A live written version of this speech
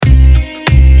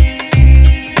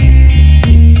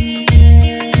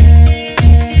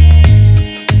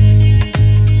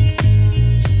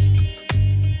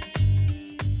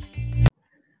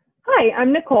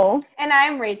I'm Nicole. And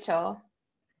I'm Rachel.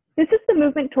 This is the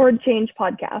Movement Toward Change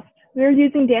podcast. We are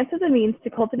using dance as a means to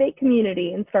cultivate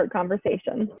community and start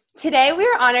conversations. Today, we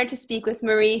are honored to speak with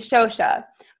Marie Shosha.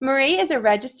 Marie is a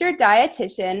registered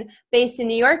dietitian based in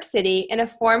New York City and a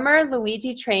former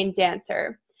Luigi-trained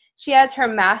dancer. She has her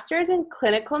master's in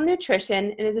clinical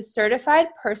nutrition and is a certified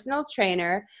personal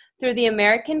trainer through the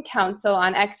American Council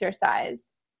on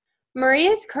Exercise. Marie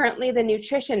is currently the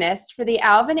nutritionist for the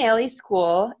Alvin Ailey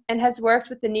School and has worked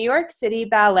with the New York City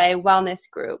Ballet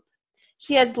Wellness Group.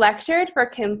 She has lectured for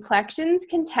Complexions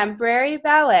Contemporary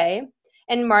Ballet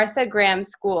and Martha Graham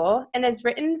School and has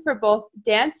written for both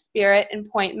Dance Spirit and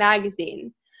Point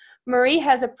Magazine. Marie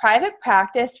has a private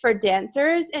practice for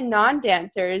dancers and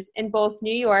non-dancers in both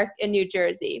New York and New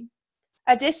Jersey.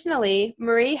 Additionally,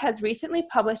 Marie has recently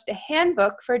published a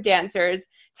handbook for dancers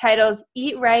titled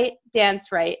Eat Right,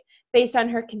 Dance Right, based on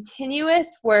her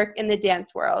continuous work in the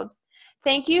dance world.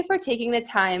 Thank you for taking the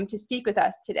time to speak with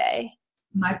us today.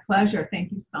 My pleasure.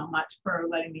 Thank you so much for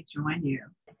letting me join you.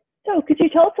 So could you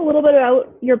tell us a little bit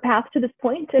about your path to this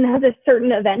point and how this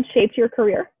certain event shaped your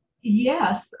career?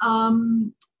 Yes.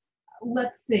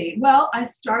 Let's see. Well, I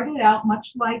started out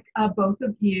much like both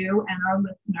of you and our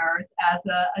listeners as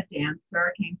a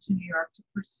dancer. Came to New York to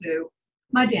pursue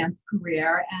my dance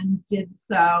career and did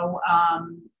so.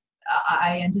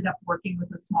 I ended up working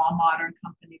with a small modern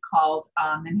company called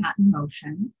Manhattan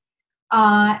Motion.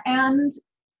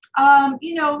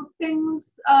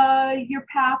 Things, your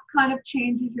path kind of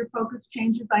changes, your focus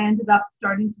changes. I ended up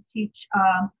starting to teach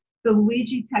the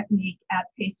Luigi technique at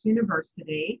Pace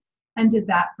University and did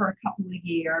that for a couple of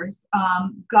years.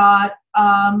 Got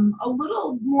a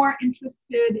little more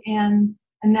interested in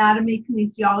anatomy,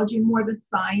 kinesiology, more the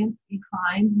science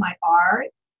behind my art,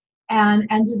 and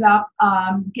ended up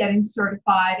getting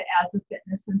certified as a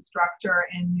fitness instructor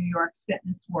in New York's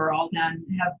fitness world and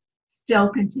have still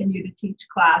continue to teach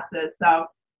classes. So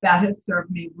that has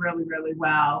served me really, really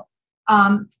well.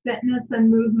 Fitness and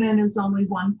movement is only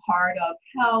one part of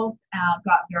health.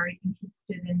 Got very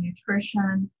interested in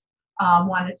nutrition,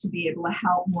 wanted to be able to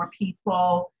help more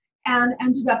people, and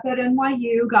ended up at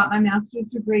NYU, got my master's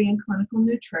degree in clinical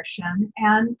nutrition.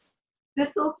 And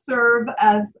this will serve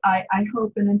as, I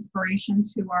hope, an inspiration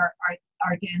to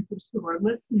our dancers who are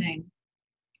listening.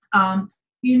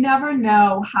 You never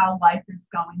know how life is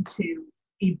going to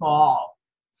evolve.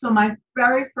 So my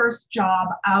very first job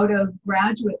out of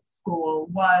graduate school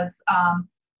was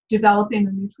developing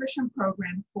a nutrition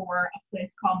program for a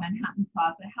place called Manhattan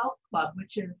Plaza Health Club,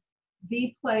 which is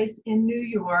the place in New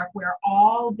York where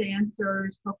all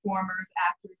dancers, performers,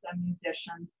 actors, and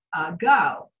musicians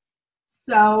go.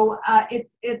 So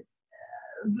it's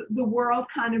the world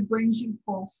kind of brings you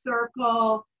full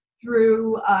circle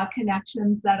through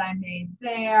connections that I made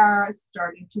there.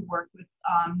 Started to work with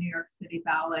New York City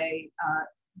Ballet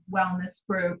Wellness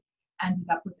Group, ended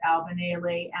up with Alvin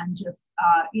Ailey, and just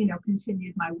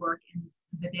continued my work in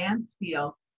the dance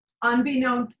field.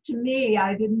 Unbeknownst to me,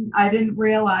 I didn't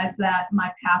realize that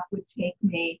my path would take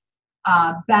me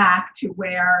back to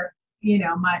where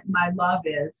my love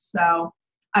is. So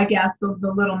I guess the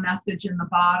little message in the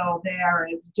bottle there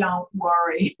is, don't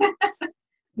worry.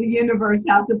 The universe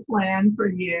has a plan for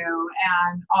you,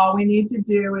 and all we need to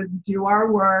do is do our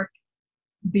work,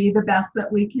 be the best that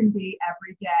we can be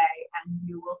every day, and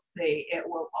you will see it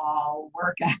will all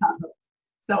work out.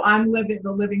 So I'm the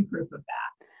living proof of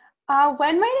that.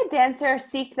 When might a dancer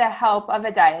seek the help of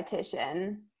a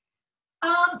dietitian?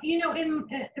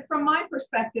 From my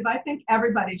perspective, I think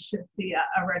everybody should see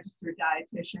a registered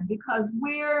dietitian, because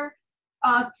we're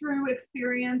through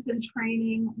experience and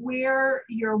training, we're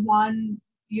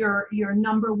your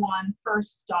number one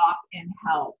first stop in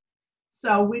health.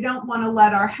 So we don't want to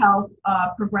let our health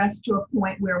progress to a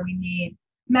point where we need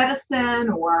medicine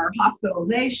or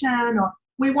hospitalization, or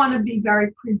we want to be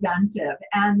very preventive.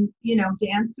 And,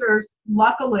 dancers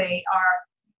luckily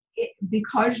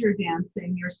because you're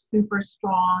dancing, you're super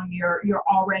strong, you're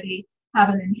already have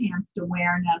an enhanced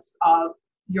awareness of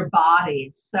your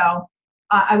body. So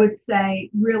I would say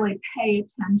really pay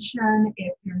attention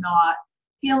if you're not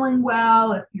feeling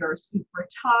well, if you're super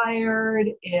tired,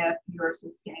 if you're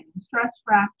sustaining stress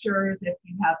fractures, if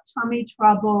you have tummy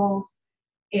troubles,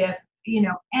 if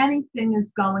anything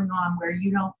is going on where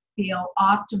you don't feel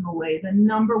optimally, the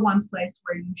number one place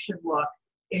where you should look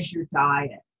is your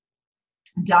diet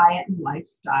and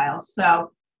lifestyle.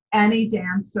 So any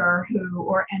dancer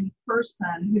or any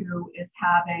person who is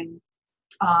having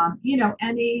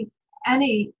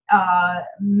any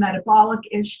metabolic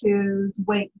issues,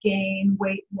 weight gain,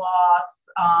 weight loss,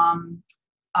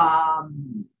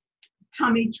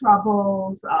 tummy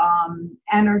troubles,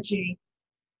 energy,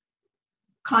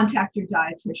 contact your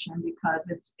dietitian, because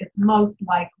it's most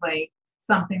likely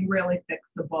something really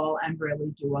fixable and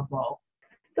really doable.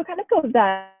 So kind of goes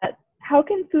that, how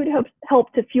can food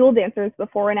help to fuel dancers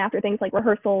before and after things like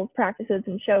rehearsals, practices,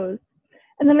 and shows?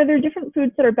 And then are there different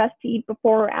foods that are best to eat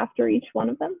before or after each one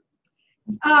of them?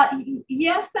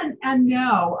 Yes and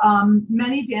no.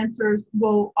 Many dancers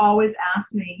will always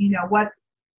ask me,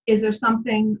 is there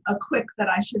something quick that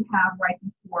I should have right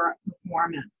before a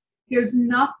performance? There's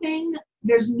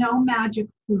no magic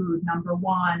food, number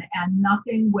one, and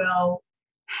nothing will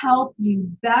help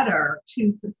you better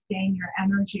to sustain your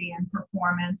energy in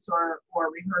performance or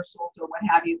rehearsals or what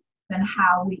have you than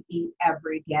how we eat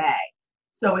every day.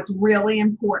 So it's really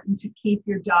important to keep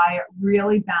your diet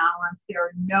really balanced. There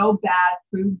are no bad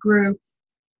food groups.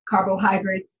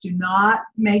 Carbohydrates do not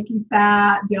make you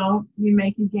fat, don't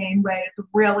make you gain weight. It's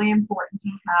really important to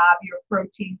have your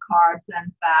protein, carbs,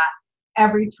 and fat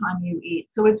every time you eat.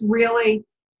 So it's really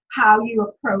how you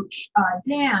approach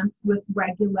dance with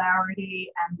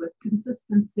regularity and with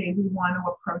consistency. We want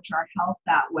to approach our health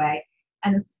that way,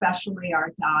 and especially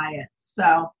our diet.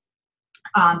 So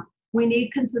we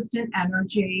need consistent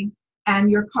energy,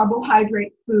 and your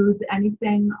carbohydrate foods,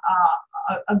 anything,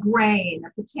 a grain,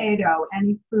 a potato,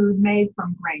 any food made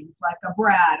from grains like a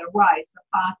bread, a rice, a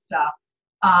pasta,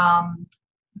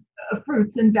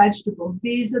 fruits and vegetables.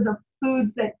 These are the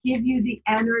foods that give you the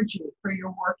energy for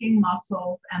your working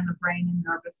muscles and the brain and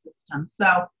nervous system.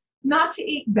 So not to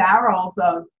eat barrels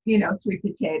of, sweet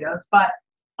potatoes, but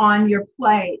on your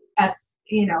plate,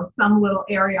 some little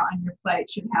area on your plate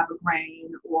should have a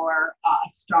grain or a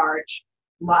starch,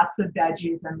 lots of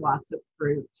veggies and lots of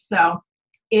fruits. So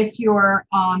if you're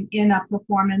in a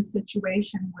performance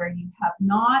situation where you have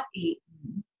not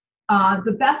eaten,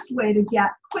 the best way to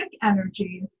get quick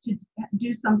energy is to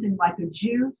do something like a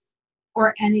juice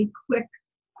or any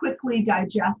quickly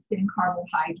digesting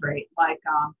carbohydrate, like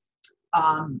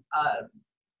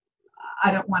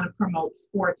I don't want to promote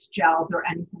sports gels or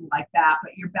anything like that,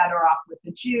 but you're better off with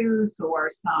the juice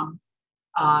or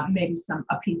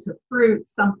a piece of fruit,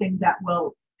 something that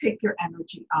will pick your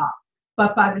energy up.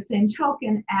 But by the same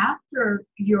token, after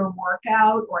your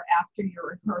workout or after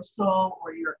your rehearsal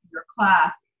or your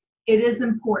class, it is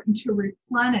important to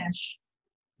replenish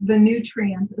the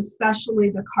nutrients, especially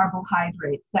the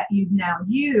carbohydrates that you've now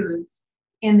used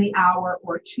in the hour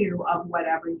or two of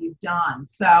whatever you've done.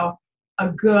 So a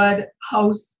good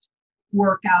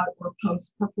post-workout or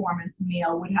post-performance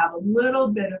meal would have a little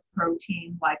bit of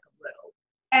protein, like a little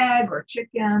egg or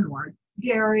chicken or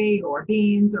dairy or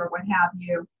beans or what have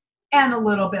you, and a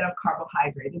little bit of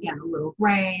carbohydrate. Again, a little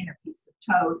grain, a piece of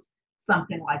toast,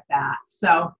 something like that.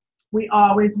 So we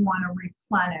always want to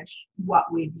replenish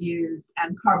what we've used,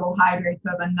 and carbohydrates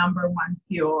are the number one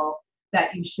fuel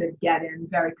that you should get in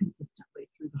very consistently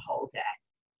through the whole day.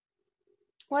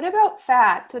 What about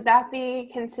fats? Would that be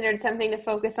considered something to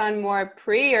focus on more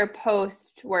pre or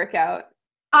post workout?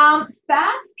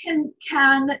 Fats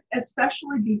can,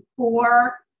 especially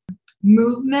before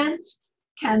movement,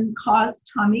 can cause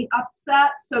tummy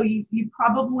upset. So you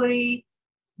probably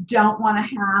don't want to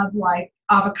have like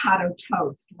avocado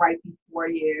toast right before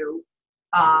you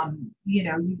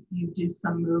do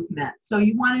some movement. So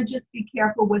you want to just be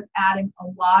careful with adding a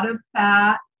lot of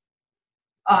fat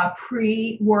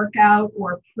pre-workout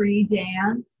or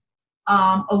pre-dance.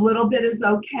 A little bit is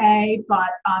okay, but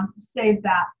save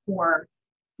that for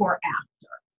after.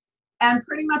 And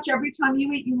pretty much every time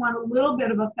you eat, you want a little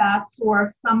bit of a fat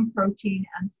source, some protein,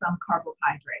 and some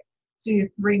carbohydrate. So your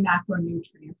 3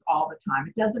 macronutrients all the time.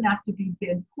 It doesn't have to be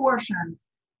big portions,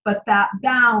 but that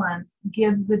balance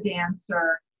gives the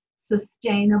dancer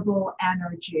sustainable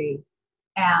energy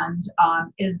and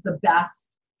is the best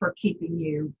for keeping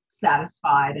you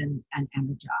satisfied and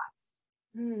energized.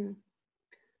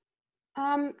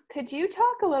 Could you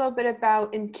talk a little bit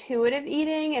about intuitive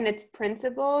eating and its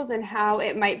principles and how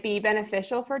it might be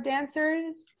beneficial for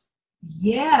dancers?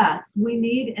 Yes, we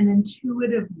need an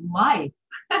intuitive life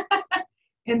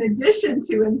in addition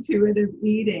to intuitive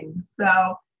eating.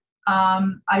 So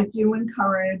I do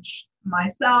encourage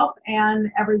myself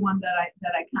and everyone that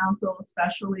I counsel,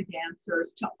 especially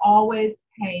dancers, to always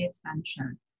pay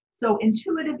attention. So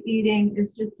intuitive eating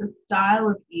is just a style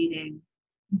of eating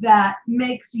that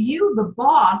makes you the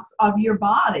boss of your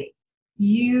body.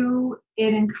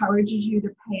 It encourages you to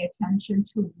pay attention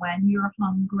to when you're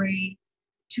hungry,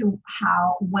 to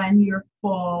when you're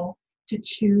full, to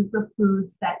choose the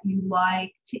foods that you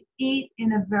like, to eat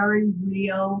in a very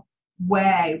real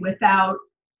way without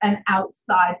an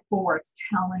outside force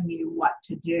telling you what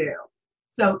to do.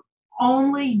 So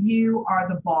only you are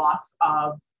the boss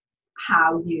of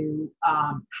how you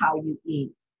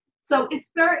eat. So it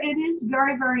is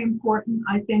very, very important,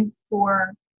 I think,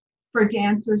 for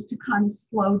dancers to kind of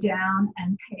slow down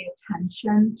and pay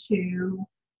attention to,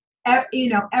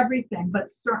 everything,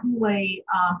 but certainly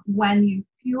when you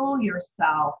fuel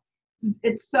yourself,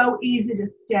 it's so easy to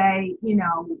stay,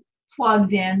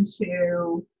 plugged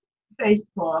into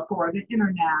Facebook or the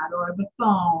internet or the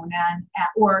phone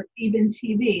or even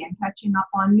TV and catching up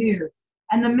on news.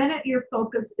 And the minute your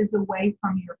focus is away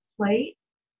from your plate,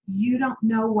 you don't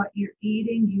know what you're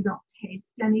eating, you don't taste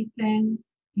anything,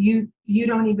 you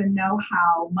don't even know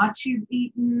how much you've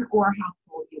eaten or how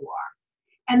full you are.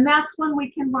 And that's when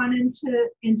we can run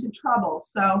into trouble.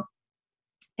 So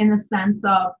in the sense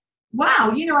of,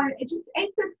 wow, I just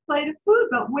ate this plate of food,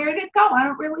 but where did it go? I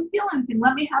don't really feel anything.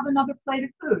 Let me have another plate of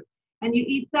food. And you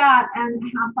eat that, and a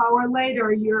half hour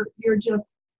later, you're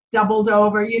just doubled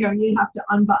over. You have to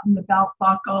unbutton the belt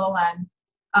buckle, and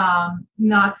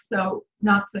not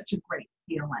such a great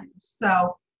feeling.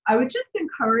 So I would just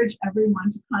encourage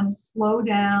everyone to kind of slow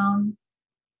down,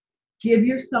 give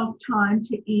yourself time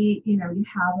to eat. You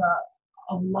have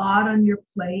a lot on your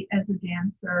plate as a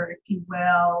dancer, if you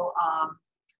will.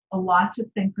 A lot to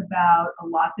think about, a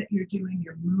lot that you're doing.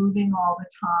 You're moving all the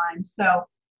time. So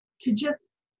to just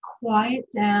quiet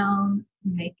down,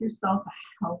 make yourself a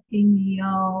healthy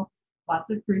meal, lots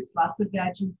of fruits, lots of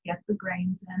veggies, get the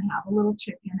grains in, have a little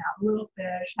chicken, have a little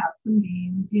fish, have some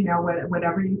beans,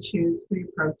 whatever you choose for your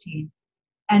protein,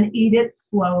 and eat it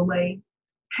slowly.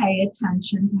 Pay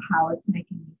attention to how it's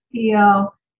making you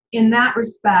feel. In that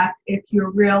respect, if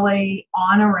you're really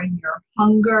honoring your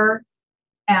hunger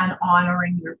and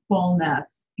honoring your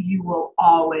fullness, you will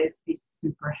always be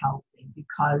super healthy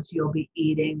because you'll be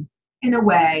eating in a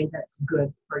way that's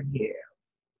good for you.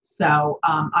 So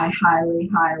I highly,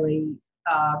 highly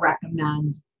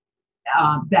recommend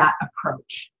that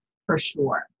approach for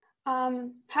sure.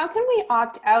 How can we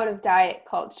opt out of diet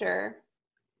culture?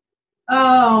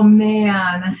 Oh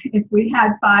man, if we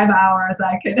had 5 hours,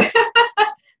 I could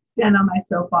stand on my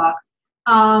soapbox.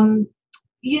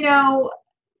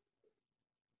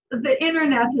 The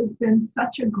internet has been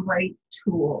such a great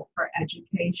tool for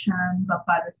education, but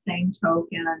by the same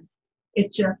token,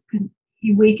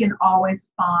 we can always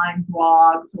find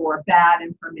blogs or bad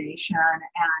information.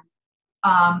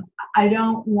 And I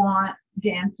don't want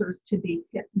dancers to be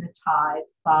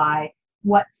hypnotized by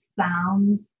what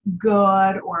sounds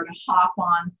good or to hop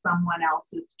on someone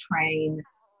else's train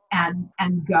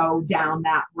and go down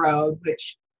that road,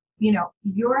 which,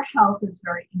 your health is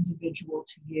very individual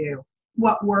to you.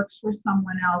 What works for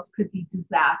someone else could be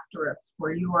disastrous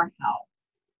for your health.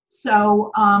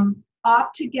 So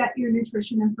opt to get your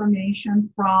nutrition information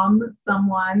from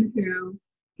someone who,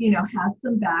 has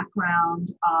some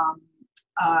background.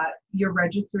 Your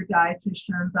registered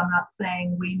dietitians. I'm not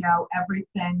saying we know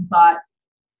everything, but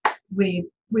we've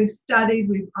studied,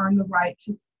 we've earned the right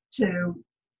to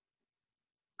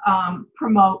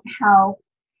promote health,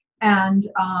 and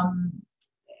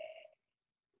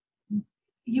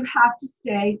you have to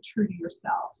stay true to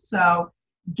yourself. So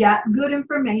get good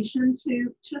information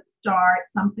to start,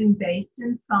 something based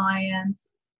in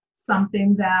science,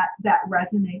 something that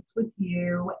resonates with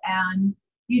you, and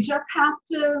we just have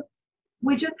to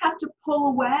pull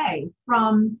away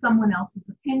from someone else's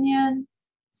opinion,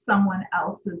 someone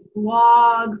else's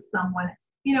blog,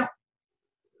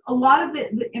 a lot of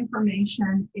the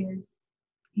information is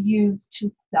used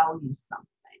to sell you something.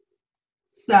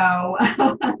 So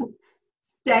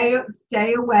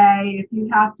stay away. If you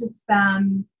have to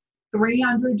spend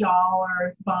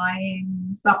 $300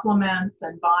 buying supplements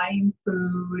and buying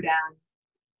food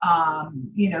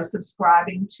and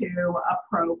subscribing to a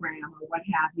program or what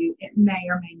have you, it may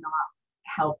or may not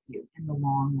help you in the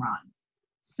long run.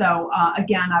 So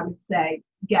again, I would say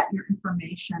get your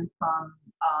information from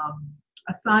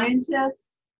a scientist,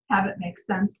 have it make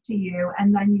sense to you,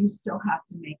 and then you still have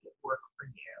to make it work for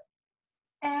you.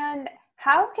 And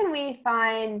how can we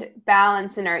find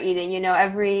balance in our eating?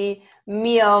 Every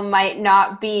meal might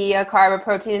not be a carb, a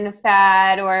protein, and a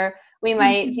fat, or we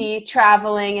might be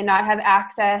traveling and not have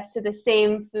access to the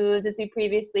same foods as we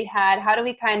previously had. How do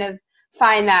we kind of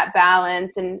find that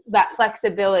balance and that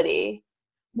flexibility?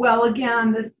 Well,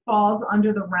 again, this falls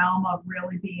under the realm of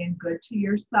really being good to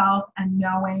yourself and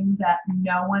knowing that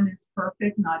no one is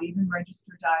perfect, not even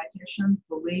registered dietitians.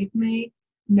 Believe me,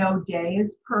 no day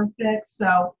is perfect.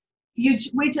 So we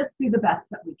just do the best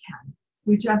that we can.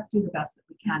 We just do the best that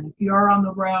we can. If you're on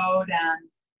the road and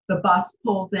the bus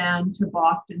pulls in to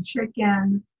Boston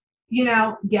Chicken,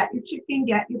 get your chicken,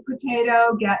 get your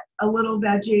potato, get a little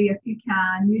veggie if you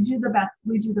can. We do the best that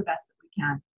we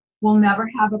can. We'll never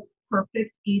have a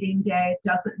perfect eating day. It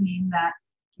doesn't mean that,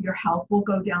 your health will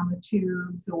go down the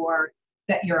tubes, or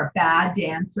that you're a bad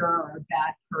dancer or a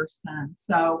bad person.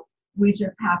 So we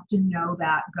just have to know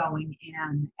that going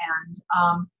in.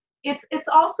 And it's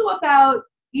also about,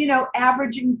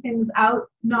 averaging things out,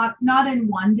 not in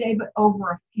one day, but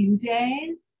over a few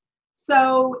days.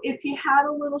 So if you had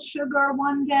a little sugar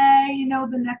one day,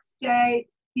 the next day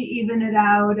you even it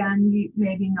out and you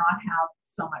maybe not have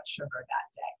so much sugar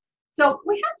that day. So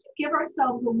we have to give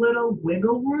ourselves a little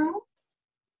wiggle room.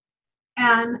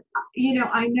 And,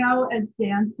 I know as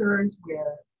dancers,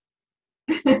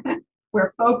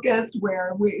 we're focused,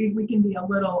 where we can be a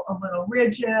little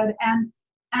rigid.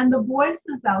 And the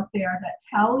voices out there that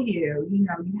tell you, you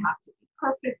have to be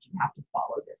perfect, you have to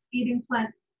follow this eating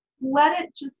plan, let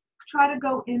it just try to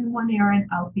go in one ear and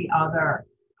out the other.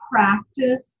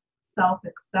 Practice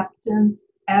self-acceptance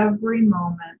every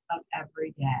moment of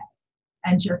every day.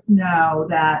 And just know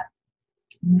that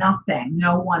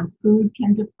no one food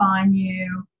can define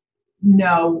you,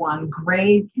 no one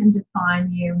grade can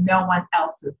define you, no one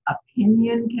else's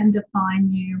opinion can define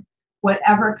you.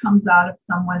 Whatever comes out of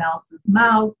someone else's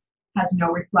mouth has no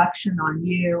reflection on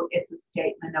you. It's a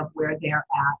statement of where they're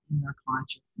at in their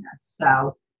consciousness.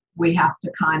 So we have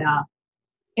to kind of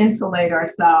insulate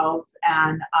ourselves,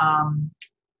 and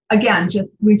again,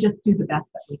 we just do the best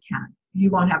that we can. You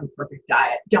won't have a perfect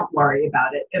diet. Don't worry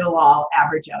about it. It'll all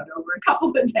average out over a couple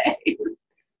of days.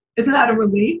 Isn't that a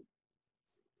relief?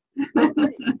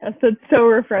 Yes, it's so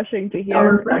refreshing to hear. So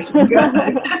refreshing.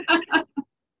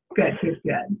 Good.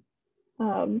 Good.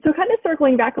 So kind of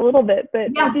circling back a little bit,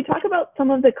 but could you talk about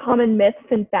some of the common myths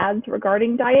and fads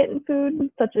regarding diet and food,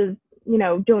 such as,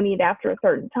 don't eat after a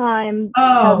certain time,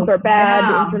 health are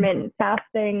bad, intermittent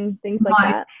fasting, things like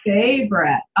that? My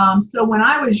favorite. So when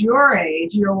I was your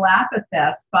age, you'll laugh at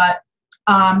this, but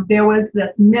there was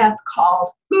this myth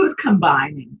called food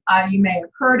combining. You may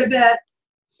have heard of it.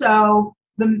 So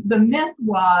the myth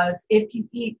was, if you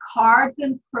eat carbs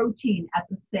and protein at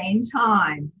the same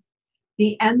time,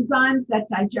 the enzymes that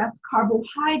digest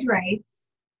carbohydrates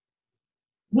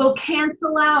will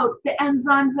cancel out the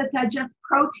enzymes that digest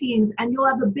proteins, and you'll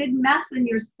have a big mess in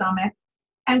your stomach,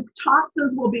 and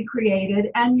toxins will be created,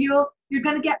 and you're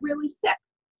going to get really sick.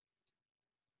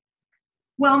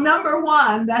 Well, number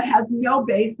one, that has no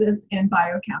basis in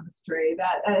biochemistry.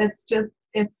 That it's just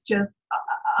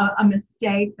a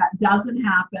mistake. That doesn't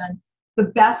happen. The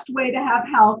best way to have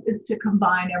health is to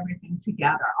combine everything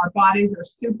together. Our bodies are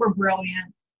super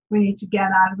brilliant. We need to get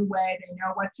out of the way. They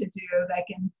know what to do. They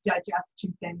can digest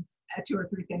two or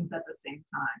three things at the same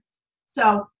time.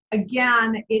 So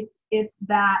again, it's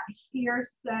that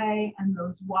hearsay and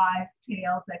those wives'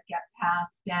 tales that get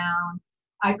passed down.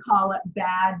 I call it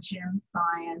bad gym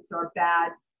science or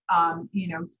bad,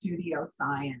 studio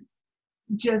science.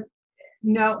 Just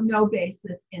no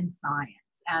basis in science.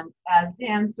 And as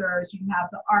dancers, you have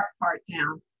the art part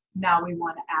down. Now we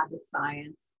want to add the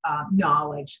science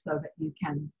knowledge so that you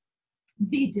can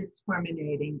be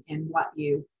discriminating in what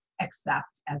you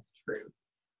accept as truth.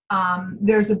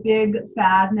 There's a big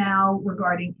fad now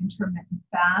regarding intermittent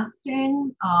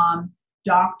fasting.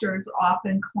 Doctors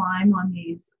often climb on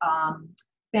these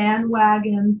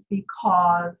bandwagons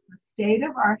because the state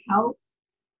of our health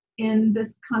in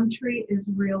this country is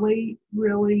really,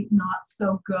 really not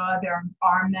so good. There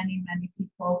are many, many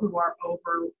people who are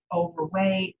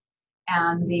overweight,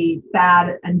 and the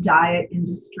fad and diet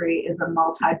industry is a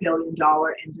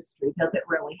multi-billion-dollar industry. Does it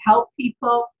really help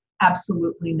people?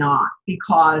 Absolutely not,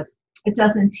 because it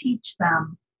doesn't teach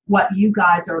them what you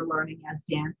guys are learning as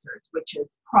dancers, which is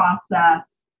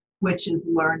process, which is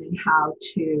learning how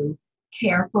to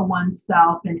care for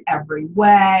oneself in every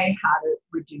way, how to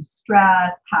reduce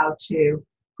stress, how to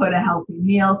put a healthy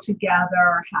meal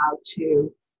together, how to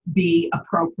be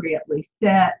appropriately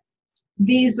fit.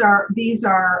 These are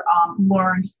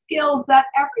learned skills that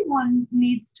everyone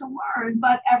needs to learn,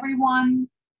 but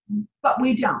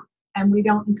we don't, and we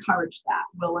don't encourage that.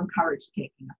 We'll encourage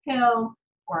taking a pill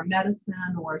or a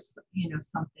medicine or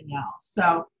something else.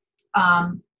 So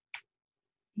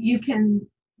you can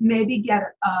maybe get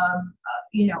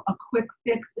a quick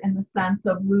fix in the sense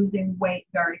of losing weight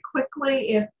very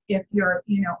quickly if you're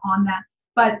on that.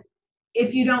 But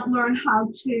if you don't learn how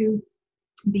to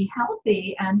be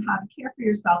healthy and how to care for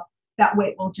yourself, that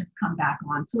weight will just come back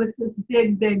on. So it's this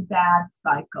big bad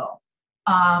cycle.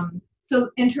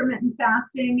 So intermittent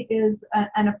fasting is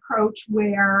an approach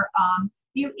where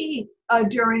you eat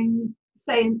during,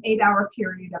 say, an 8-hour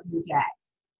period of your day.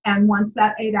 And once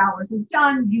that 8 hours is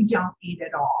done, you don't eat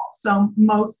at all. So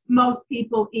most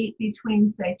people eat between,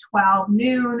 say, 12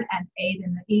 noon and 8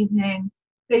 in the evening.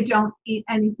 They don't eat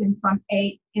anything from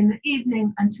 8 in the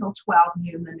evening until 12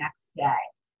 noon the next day.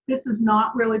 This is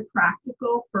not really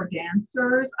practical for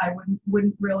dancers. I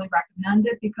wouldn't really recommend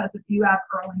it, because if you have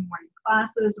early morning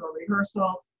classes or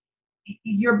rehearsals,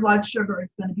 your blood sugar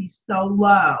is going to be so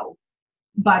low.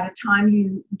 By the time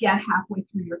you get halfway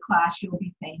through your class, you'll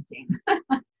be fainting.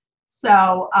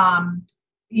 So,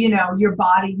 your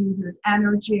body uses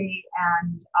energy,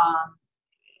 and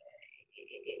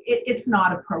it's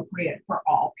not appropriate for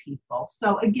all people.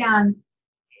 So again,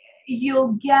 we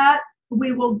will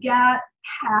get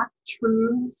half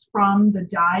truths from the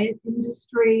diet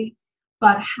industry,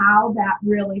 but how that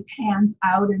really pans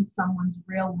out in someone's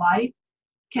real life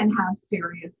can have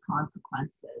serious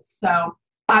consequences. So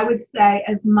I would say,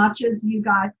 as much as you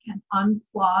guys can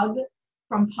unplug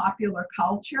from popular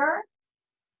culture,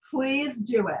 please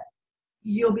do it.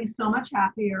 You'll be so much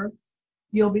happier,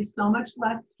 you'll be so much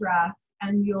less stressed,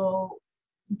 and you'll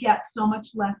get so much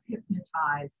less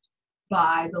hypnotized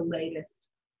by the latest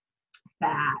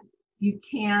fad. You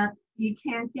can't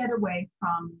get away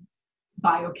from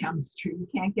biochemistry. You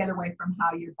can't get away from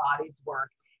how your bodies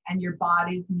work, and your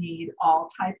bodies need all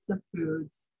types of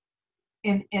foods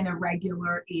in a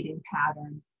regular eating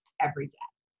pattern every day.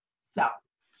 So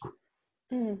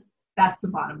that's the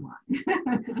bottom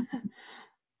line.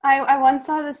 I once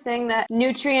saw this thing that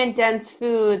nutrient-dense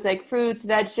foods like fruits,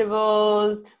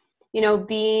 vegetables,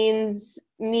 beans,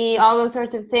 meat, all those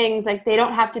sorts of things, like they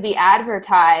don't have to be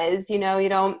advertised. You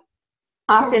don't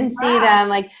often see them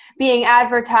like being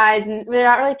advertised, and they're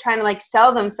not really trying to like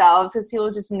sell themselves, because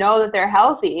people just know that they're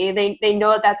healthy. They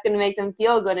know that that's going to make them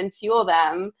feel good and fuel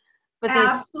them. But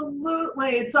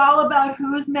absolutely, it's all about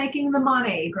who's making the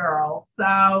money, girls.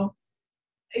 So,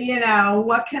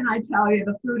 what can I tell you?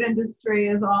 The food industry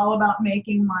is all about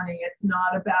making money. It's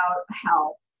not about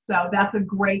health. So that's a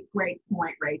great, great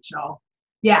point, Rachel.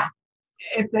 Yeah.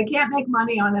 If they can't make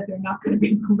money on it, they're not going to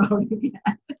be promoting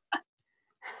it.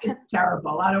 It's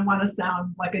terrible. I don't want to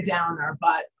sound like a downer,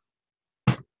 but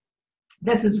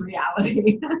this is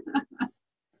reality.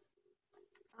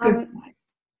 Good point.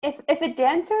 If a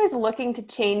dancer is looking to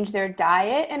change their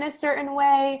diet in a certain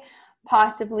way,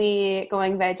 possibly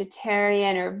going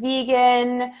vegetarian or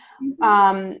vegan,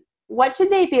 what should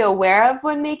they be aware of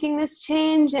when making this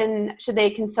change? And should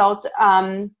they consult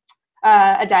a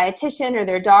dietitian or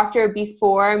their doctor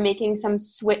before making some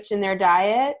switch in their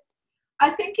diet? I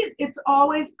think it's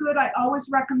always good. I always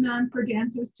recommend for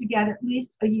dancers to get at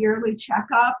least a yearly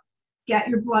checkup, get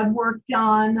your blood work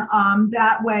done.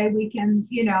 That way we can,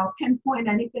 pinpoint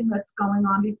anything that's going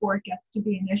on before it gets to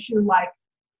be an issue, like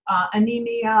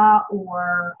anemia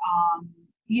or,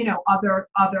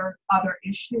 other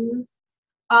issues.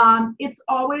 It's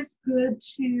always good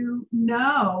to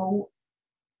know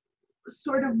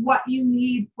sort of what you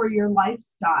need for your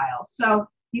lifestyle. So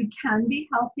you can be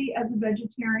healthy as a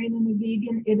vegetarian and a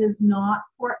vegan. It is not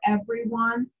for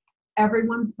everyone.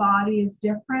 Everyone's body is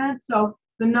different. So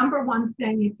the number one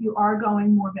thing, if you are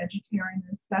going more vegetarian,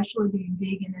 especially being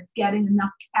vegan, is getting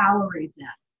enough calories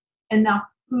in, enough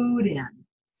food in,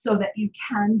 so that you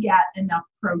can get enough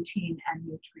protein and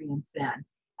nutrients in.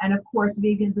 And of course,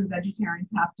 vegans and vegetarians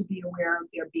have to be aware of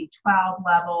their B12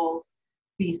 levels,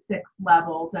 B6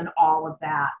 levels, and all of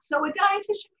that. So a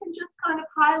dietitian can just kind of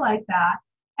highlight that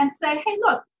and say, hey,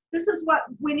 look, this is what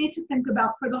we need to think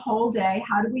about for the whole day.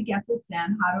 How do we get this in?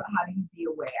 How do you be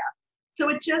aware? So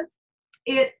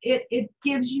it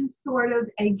gives you sort of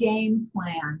a game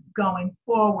plan going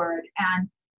forward, and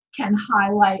can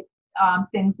highlight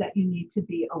things that you need to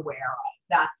be aware of.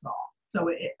 That's all. So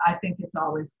I think it's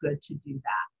always good to do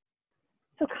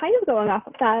that. So kind of going off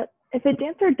of that, if a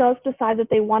dancer does decide that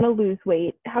they want to lose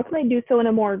weight, how can they do so in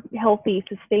a more healthy,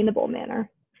 sustainable manner?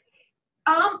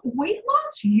 Weight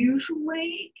loss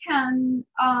usually can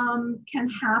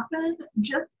happen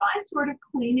just by sort of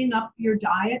cleaning up your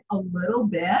diet a little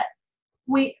bit.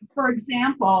 For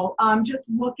example, just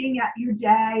looking at your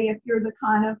day, if you're the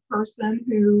kind of person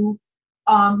who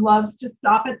loves to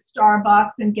stop at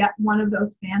Starbucks and get one of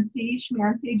those fancy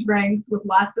schmancy drinks with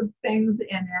lots of things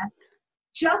in it,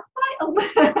 just by a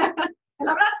little, and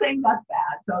I'm not saying that's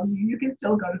bad, so you can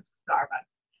still go to Starbucks,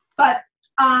 but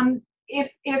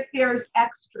if there's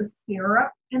extra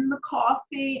syrup in the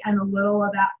coffee and a little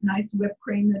of that nice whipped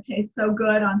cream that tastes so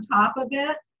good on top of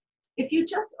it, if you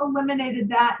just eliminated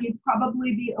that, you'd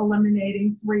probably be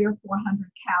eliminating 300 or 400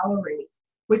 calories,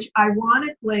 which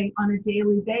ironically on a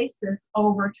daily basis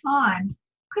over time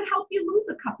could help you lose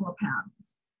a couple of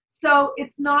pounds. So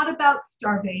it's not about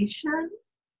starvation.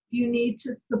 You need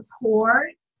to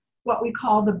support what we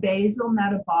call the basal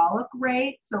metabolic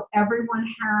rate. So everyone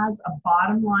has a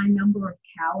bottom line number of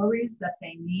calories that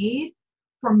they need.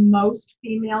 for most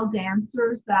female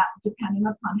dancers, that depending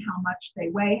upon how much they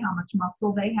weigh, how much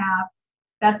muscle they have,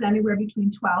 that's anywhere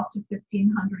between 12 to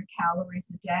 1,500 calories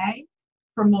a day.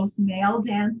 For most male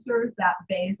dancers, that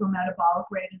basal metabolic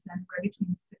rate is anywhere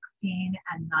between 16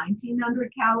 and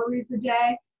 1,900 calories a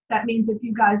day. That means if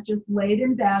you guys just laid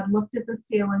in bed, looked at the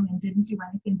ceiling, and didn't do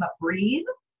anything but breathe,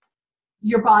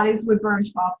 your bodies would burn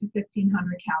 12 to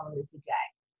 1,500 calories a day.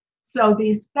 So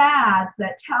these fads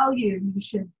that tell you you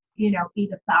should, eat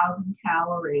 1,000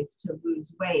 calories to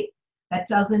lose weight, that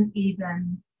doesn't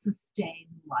even sustain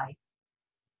life.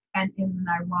 And in an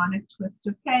ironic twist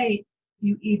of fate,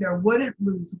 you either wouldn't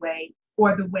lose weight,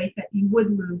 or the weight that you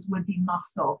would lose would be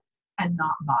muscle and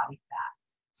not body fat.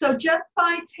 So just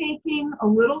by taking a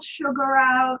little sugar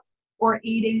out, or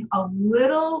eating a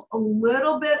little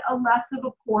bit less of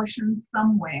a portion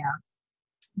somewhere,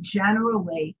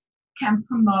 generally can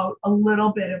promote a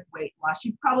little bit of weight loss.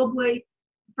 You probably,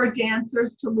 for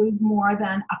dancers to lose more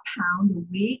than a pound a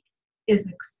week is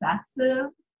excessive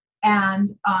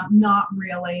and not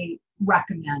really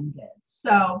recommended.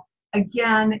 So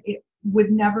again, it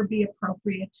would never be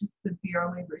appropriate to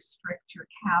severely restrict your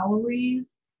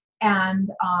calories. And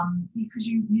because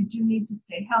you do need to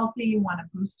stay healthy, you want to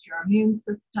boost your immune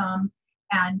system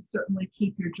and certainly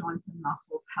keep your joints and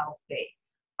muscles healthy.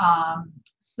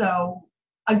 So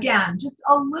again, just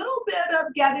a little bit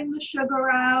of getting the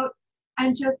sugar out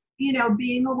and just,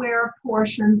 being aware of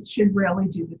portions should really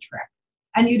do the trick.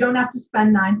 And you don't have to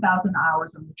spend 9,000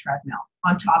 hours on the treadmill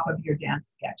on top of your dance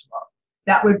schedule.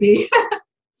 That would be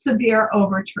severe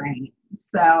overtraining.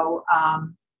 So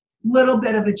little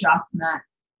bit of adjustment.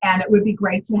 And it would be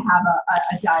great to have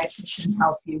a dietitian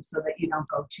help you so that you don't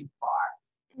go too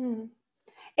far.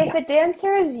 If a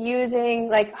dancer is using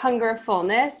like hunger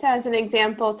fullness as an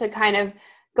example to kind of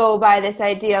go by this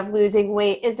idea of losing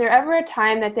weight, is there ever a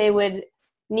time that they would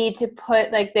need to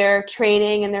put like their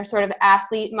training and their sort of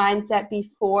athlete mindset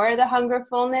before the hunger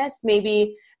fullness?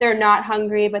 Maybe they're not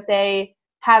hungry, but they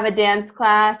have a dance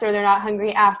class, or they're not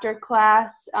hungry after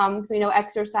class. So,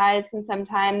 exercise can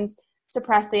sometimes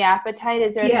suppress the appetite.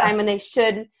 Is there a time when they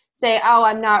should say, oh,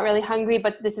 I'm not really hungry,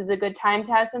 but this is a good time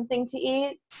to have something to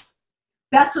eat?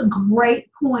 That's a great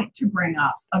point to bring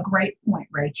up. A great point,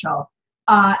 Rachel.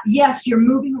 Yes, you're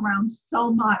moving around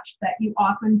so much that you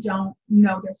often don't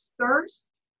notice thirst,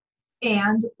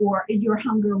 or your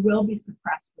hunger will be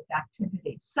suppressed with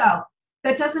activity. So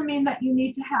that doesn't mean that you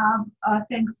need to have a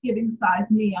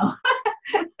Thanksgiving-sized meal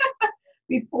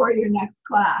before your next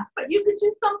class, but you could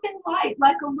do something light,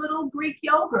 like a little Greek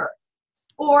yogurt,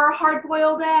 or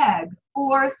hard-boiled egg,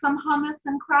 or some hummus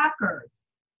and crackers,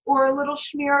 or a little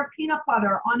smear of peanut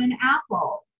butter on an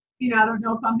apple. I don't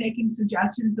know if I'm making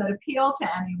suggestions that appeal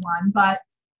to anyone, but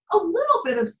a little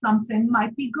bit of something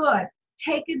might be good.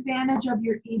 Take advantage of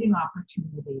your eating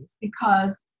opportunities,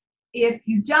 because if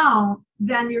you don't,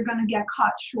 then you're going to get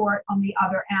caught short on the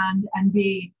other end and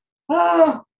be,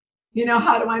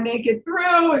 how do I make it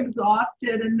through?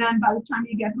 Exhausted. And then by the time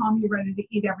you get home, you're ready to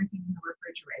eat everything in the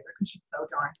refrigerator because you're so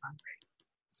darn hungry.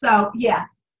 So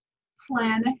yes,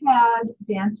 plan ahead.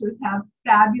 Dancers have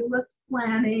fabulous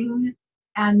planning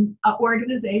and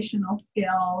organizational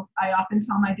skills. I often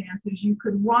tell my dancers, you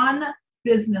could run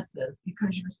businesses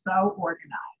because you're so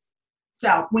organized.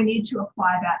 So we need to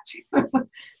apply that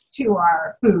to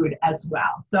our food as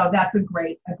well. So that's a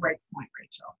great point,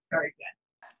 Rachel. Very good.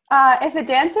 If a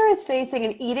dancer is facing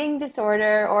an eating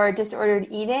disorder or disordered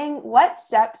eating, what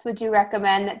steps would you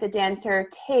recommend that the dancer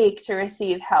take to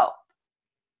receive help?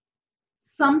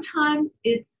 Sometimes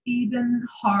it's even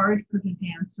hard for the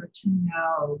dancer to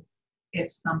know if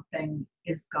something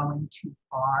is going too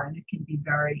far, and it can be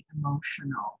very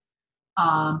emotional.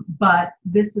 But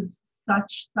this is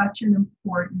such an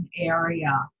important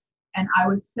area. And I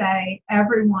would say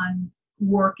everyone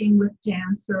working with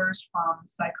dancers, from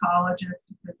psychologists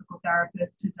to physical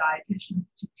therapists to dietitians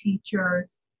to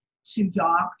teachers to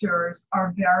doctors, have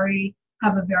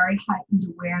a very heightened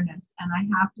awareness. And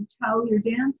I have to tell your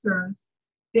dancers,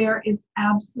 there is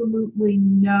absolutely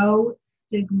no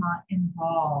stigma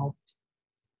involved.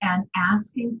 And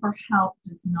asking for help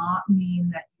does not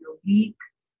mean that you're weak,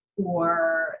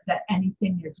 or that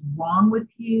anything is wrong with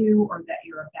you, or that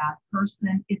you're a bad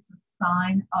person. It's a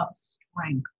sign of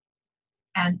strength.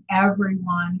 And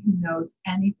everyone who knows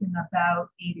anything about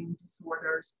eating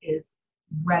disorders is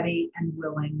ready and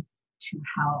willing to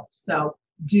help. So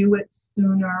do it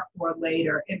sooner or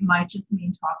later. It might just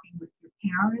mean talking with your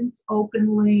parents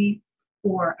openly,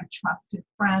 or a trusted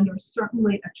friend, or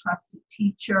certainly a trusted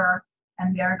teacher,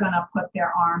 and they're going to put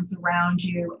their arms around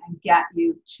you and get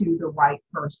you to the right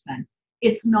person.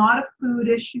 It's not a food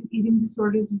issue. Eating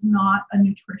disorders is not a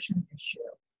nutrition issue.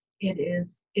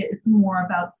 it's more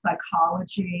about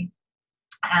psychology,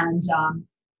 and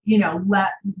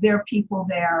there are people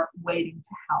there waiting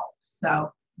to help.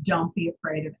 So don't be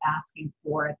afraid of asking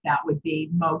for it. That would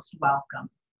be most welcome.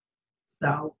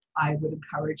 So I would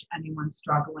encourage anyone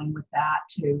struggling with that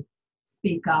to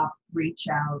speak up, reach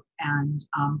out, and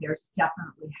there's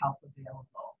definitely help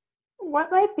available.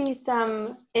 What might be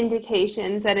some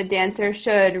indications that a dancer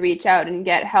should reach out and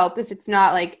get help if it's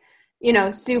not like,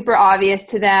 super obvious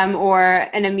to them or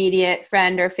an immediate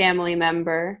friend or family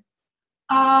member?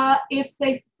 If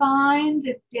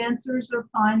dancers are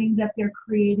finding that they're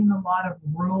creating a lot of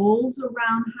rules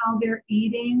around how they're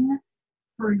eating,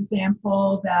 for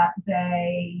example, that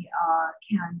they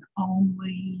can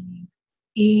only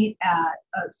eat at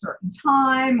a certain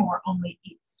time or only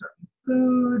eat certain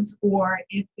foods, or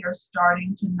if they're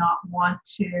starting to not want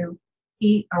to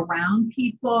eat around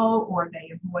people, or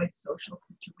they avoid social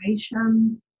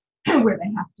situations where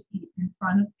they have to eat in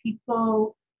front of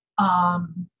people,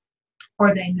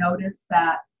 or they notice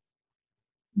that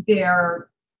they're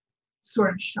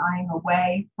sort of shying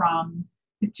away from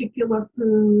particular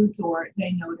foods, or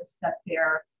they notice that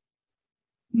they're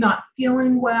not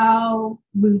feeling well,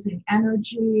 losing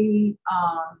energy,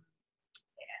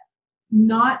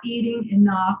 not eating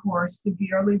enough or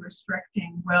severely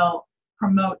restricting will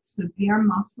promote severe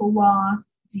muscle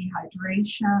loss,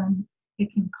 dehydration.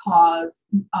 It can cause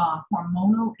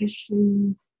hormonal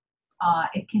issues.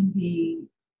 It can be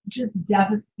just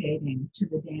devastating to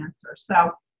the dancer.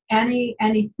 So any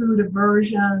food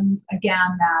aversions,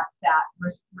 again, that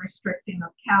restricting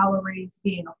of calories,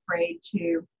 being afraid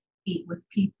to eat with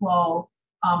people,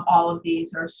 all of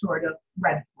these are sort of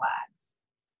red flags.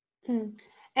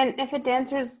 And if a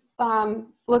dancer's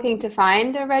looking to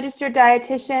find a registered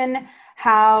dietitian,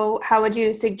 how would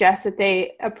you suggest that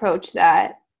they approach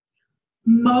that?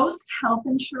 Most health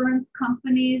insurance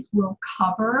companies will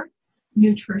cover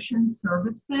nutrition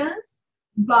services,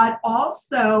 but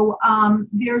also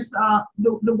there's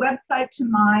the website to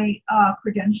my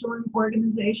credentialing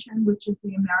organization, which is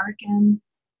the American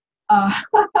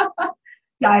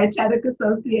Dietetic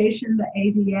Association, the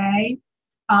ADA.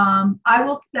 I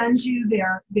will send you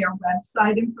their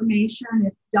website information.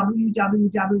 It's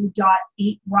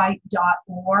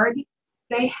www.eatright.org.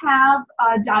 They have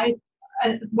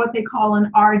what they call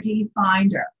an RD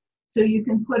finder. So you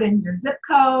can put in your zip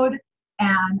code,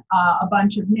 and a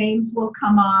bunch of names will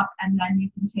come up, and then you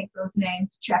can take those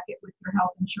names, check it with your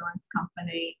health insurance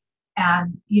company,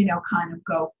 and kind of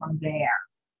go from there.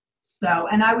 So,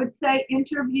 and I would say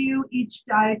interview each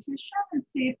dietitian and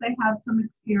see if they have some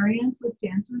experience with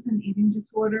dancers and eating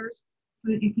disorders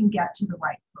so that you can get to the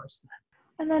right person.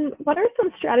 And then what are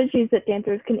some strategies that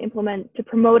dancers can implement to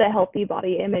promote a healthy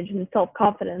body image and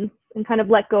self-confidence and kind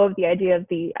of let go of the idea of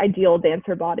the ideal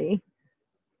dancer body?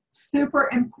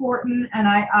 Super important, and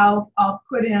I'll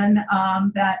put in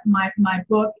that my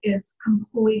book is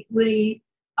completely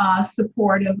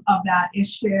supportive of that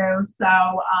issue.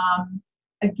 So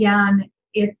again,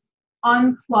 it's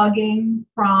unplugging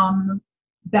from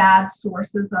bad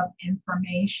sources of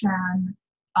information.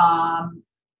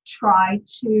 Try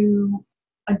to,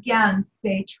 again,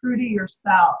 stay true to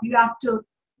yourself. You have to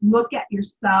look at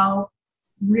yourself,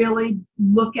 really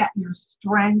look at your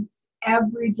strengths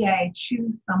every day.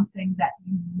 Choose something that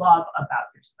you love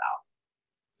about yourself.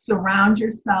 Surround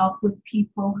yourself with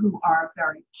people who are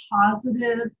very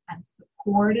positive and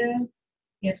supportive.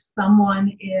 If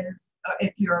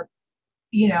you're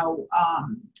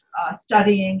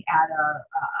studying at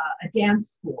a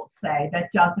dance school, say,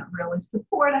 that doesn't really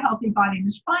support a healthy body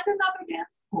image, find another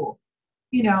dance school.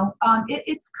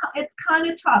 It's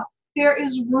kind of tough. There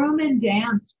is room in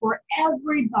dance for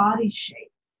every body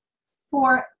shape,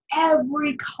 for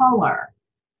every color,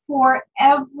 for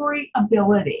every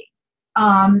ability.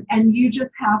 And you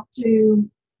just have to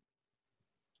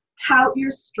tout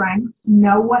your strengths,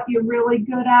 know what you're really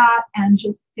good at, and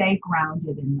just stay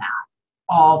grounded in that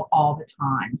all the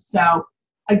time. So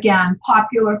again,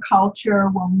 popular culture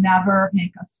will never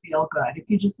make us feel good. If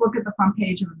you just look at the front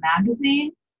page of a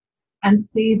magazine and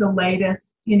see the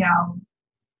latest,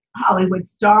 Hollywood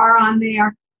star on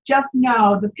there, just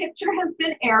know the picture has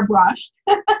been airbrushed.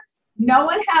 No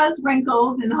one has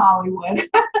wrinkles in Hollywood.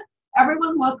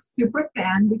 Everyone looks super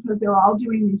thin because they're all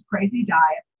doing these crazy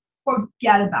diets.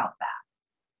 Forget about that.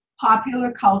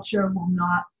 Popular culture will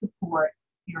not support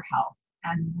your health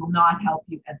and will not help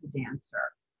you as a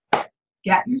dancer.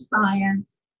 Get your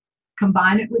science,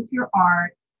 combine it with your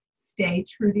art, stay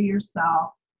true to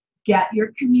yourself, get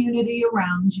your community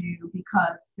around you,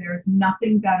 because there's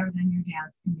nothing better than your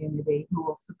dance community who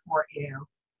will support you,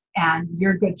 and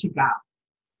you're good to go.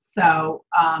 So,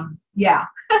 yeah.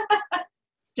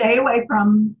 stay away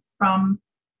from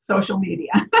social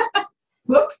media.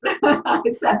 Whoops, I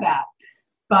said that,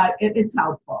 but it's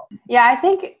helpful. Yeah, I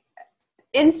think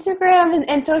Instagram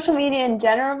and social media in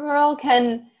general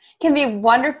can be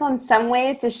wonderful in some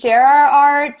ways to share our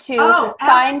art, to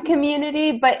find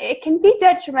community, but it can be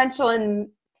detrimental in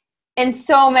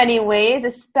so many ways,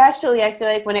 especially I feel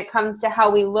like when it comes to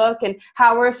how we look and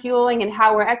how we're fueling and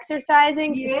how we're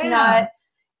exercising. Yeah.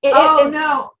 It's not.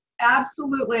 No,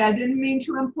 absolutely. I didn't mean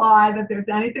to imply that there's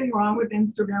anything wrong with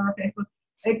Instagram or Facebook.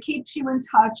 It keeps you in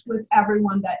touch with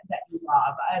everyone that you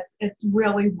love. It's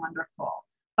really wonderful.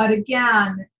 But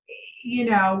again,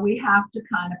 we have to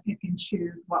kind of pick and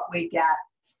choose what we get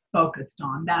focused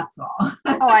on. That's all.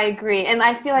 Oh, I agree. And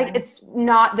I feel like it's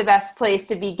not the best place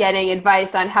to be getting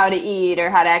advice on how to eat or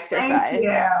how to exercise. Thank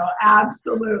you.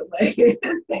 Absolutely.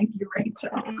 Thank you,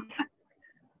 Rachel.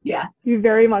 Yes. You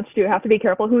very much do have to be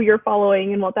careful who you're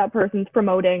following and what that person's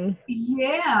promoting.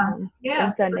 Yes.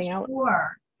 Yes. Sending out.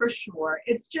 For sure.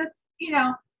 It's just,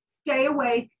 stay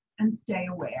awake and stay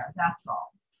aware. That's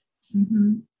all.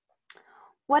 Mm-hmm.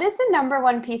 What is the number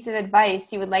one piece of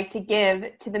advice you would like to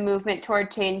give to the Movement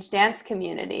Toward Change dance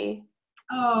community?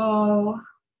 Oh,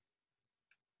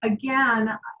 again,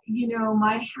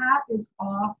 my hat is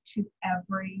off to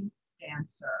every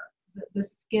dancer. The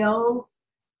skills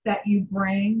that you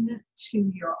bring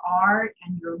to your art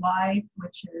and your life,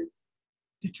 which is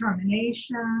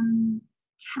determination,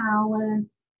 talent,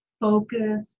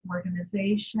 focus,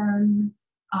 organization,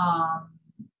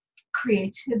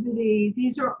 creativity.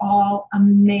 These are all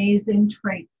amazing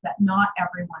traits that not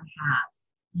everyone has.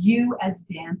 You as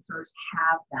dancers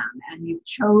have them, and you've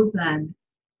chosen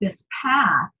this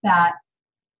path that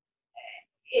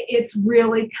it's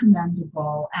really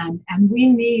commendable. And we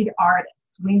need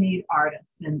artists. We need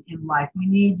artists in life. We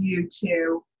need you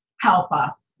to help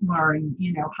us learn,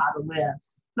 how to live.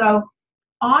 So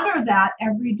honor that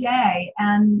every day.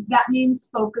 And that means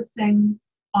focusing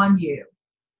on you.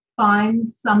 Find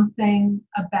something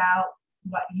about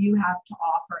what you have to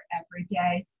offer every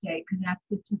day. Stay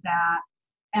connected to that.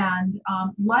 And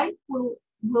life will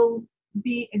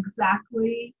be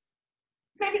exactly,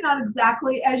 maybe not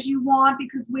exactly as you want,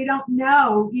 because we don't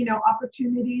know,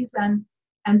 opportunities and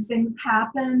things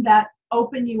happen that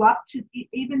open you up to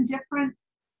even different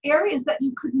areas that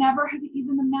you could never have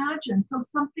even imagined. So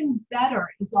something better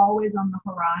is always on the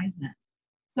horizon.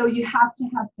 So you have to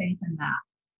have faith in that.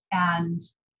 And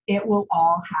it will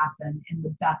all happen in the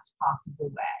best possible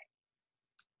way.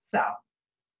 So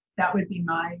that would be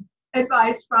my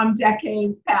advice from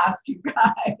decades past, you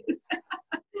guys.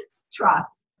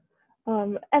 Trust.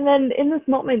 And then in this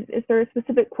moment, is there a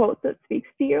specific quote that speaks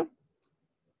to you?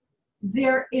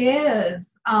 There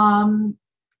is.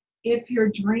 If your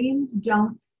dreams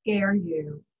don't scare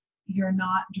you, you're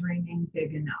not dreaming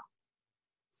big enough.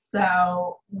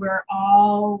 So we're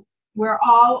all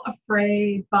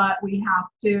afraid, but we have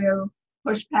to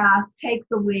push past, take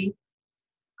the leap.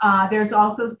 There's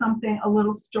also a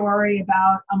little story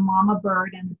about a mama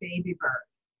bird and a baby bird.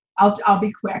 I'll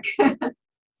be quick.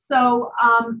 So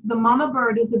the mama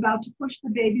bird is about to push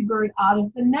the baby bird out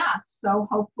of the nest. So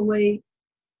hopefully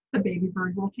the baby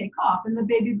bird will take off. And the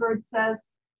baby bird says,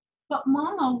 "But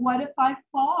mama, what if I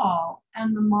fall?"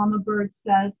 And the mama bird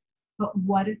says, "But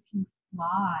what if you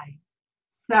fly?"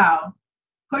 So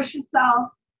push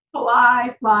yourself,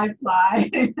 fly, fly,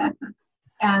 fly.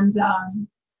 And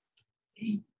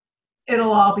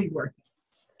it'll all be worth it.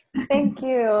 Thank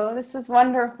you. This was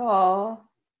wonderful.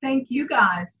 Thank you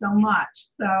guys so much.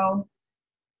 So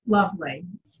lovely.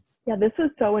 Yeah, this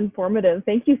was so informative.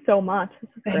 Thank you so much.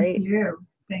 This is great. Thank you.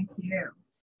 Thank you.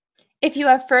 If you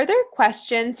have further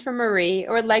questions for Marie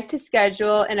or would like to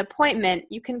schedule an appointment,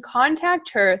 you can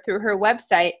contact her through her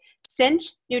website,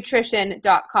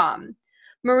 cinchnutrition.com.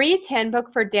 Marie's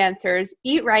Handbook for Dancers,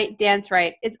 Eat Right, Dance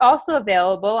Right, is also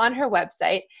available on her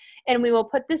website, and we will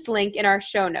put this link in our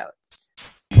show notes.